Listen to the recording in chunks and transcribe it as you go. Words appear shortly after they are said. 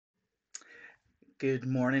Good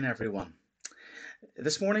morning, everyone.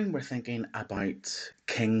 This morning we're thinking about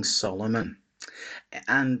King Solomon.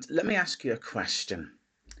 And let me ask you a question.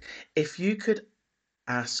 If you could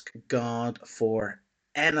ask God for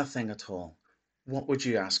anything at all, what would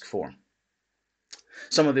you ask for?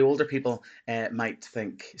 Some of the older people might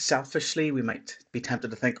think selfishly. We might be tempted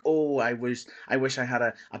to think, "Oh, I wish I had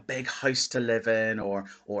a big house to live in, or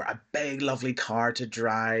a big lovely car to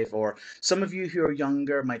drive." Or some of you who are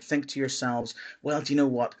younger might think to yourselves, "Well, do you know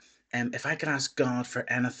what? If I could ask God for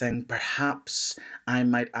anything, perhaps I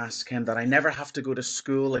might ask Him that I never have to go to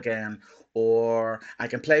school again, or I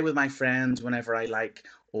can play with my friends whenever I like,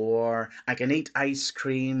 or I can eat ice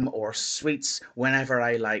cream or sweets whenever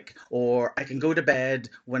I like, or I can go to bed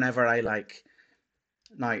whenever I like."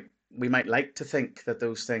 Now, we might like to think that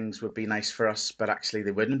those things would be nice for us, but actually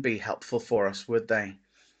they wouldn't be helpful for us, would they?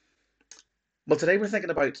 Well, today we're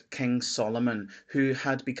thinking about King Solomon, who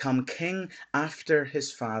had become king after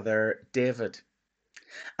his father David.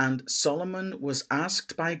 And Solomon was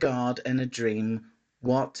asked by God in a dream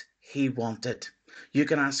what he wanted. "You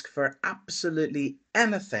can ask for absolutely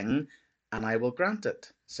anything, and I will grant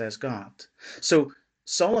it," says God. So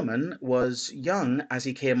Solomon was young as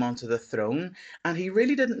he came onto the throne, and he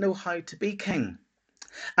really didn't know how to be king.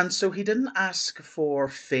 And so he didn't ask for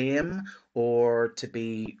fame or to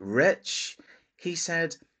be rich. He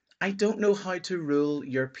said, "I don't know how to rule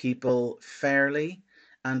your people fairly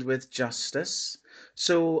and with justice.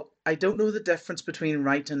 So I don't know the difference between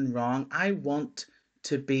right and wrong. I want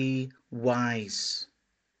to be wise."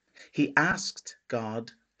 He asked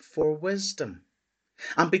God for wisdom.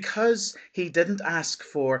 And because he didn't ask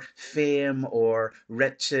for fame or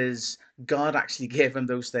riches, God actually gave him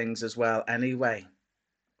those things as well anyway.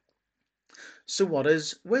 So, what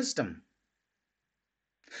is wisdom?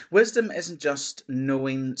 Wisdom isn't just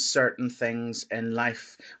knowing certain things in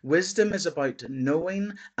life. Wisdom is about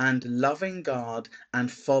knowing and loving God and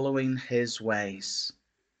following his ways.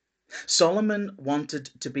 Solomon wanted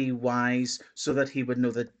to be wise so that he would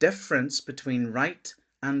know the difference between right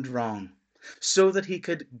and wrong, so that he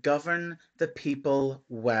could govern the people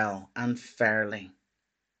well and fairly.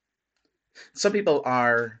 Some people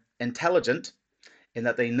are intelligent in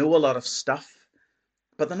that they know a lot of stuff,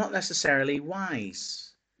 but they're not necessarily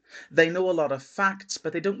wise. They know a lot of facts,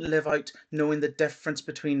 but they don't live out knowing the difference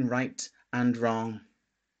between right and wrong.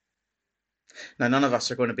 Now, none of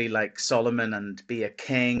us are going to be like Solomon and be a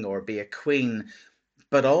king or be a queen,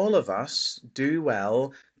 but all of us do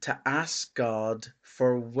well to ask God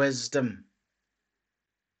for wisdom.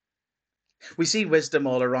 We see wisdom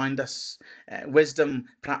all around us. Wisdom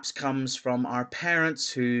perhaps comes from our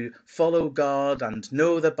parents who follow God and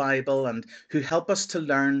know the Bible and who help us to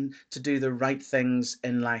learn to do the right things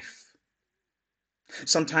in life.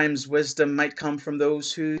 Sometimes wisdom might come from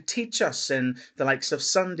those who teach us in the likes of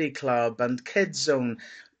Sunday Club and Kids Zone,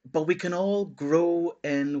 but we can all grow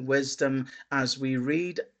in wisdom as we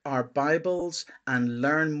read our Bibles and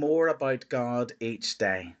learn more about God each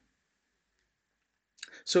day.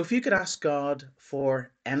 So if you could ask God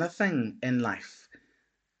for anything in life,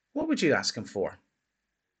 what would you ask him for?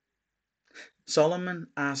 Solomon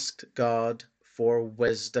asked God for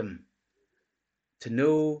wisdom to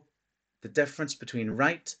know the difference between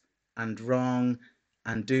right and wrong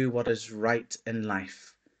and do what is right in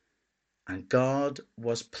life. And God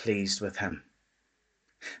was pleased with him.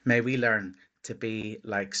 May we learn to be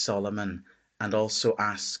like Solomon and also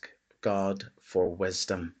ask God for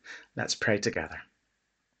wisdom. Let's pray together.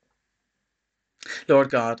 Lord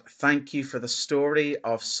God, thank you for the story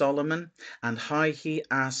of Solomon and how he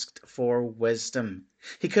asked for wisdom.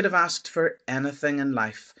 He could have asked for anything in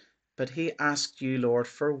life, but he asked you, Lord,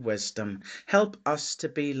 for wisdom. Help us to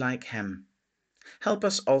be like him. Help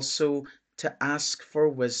us also to ask for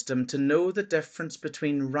wisdom, to know the difference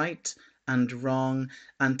between right and wrong,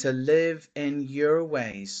 and to live in your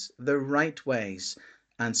ways, the right ways,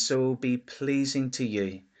 and so be pleasing to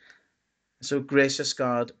you. So, gracious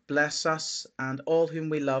God, bless us and all whom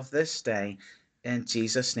we love this day. In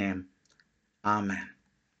Jesus' name, amen.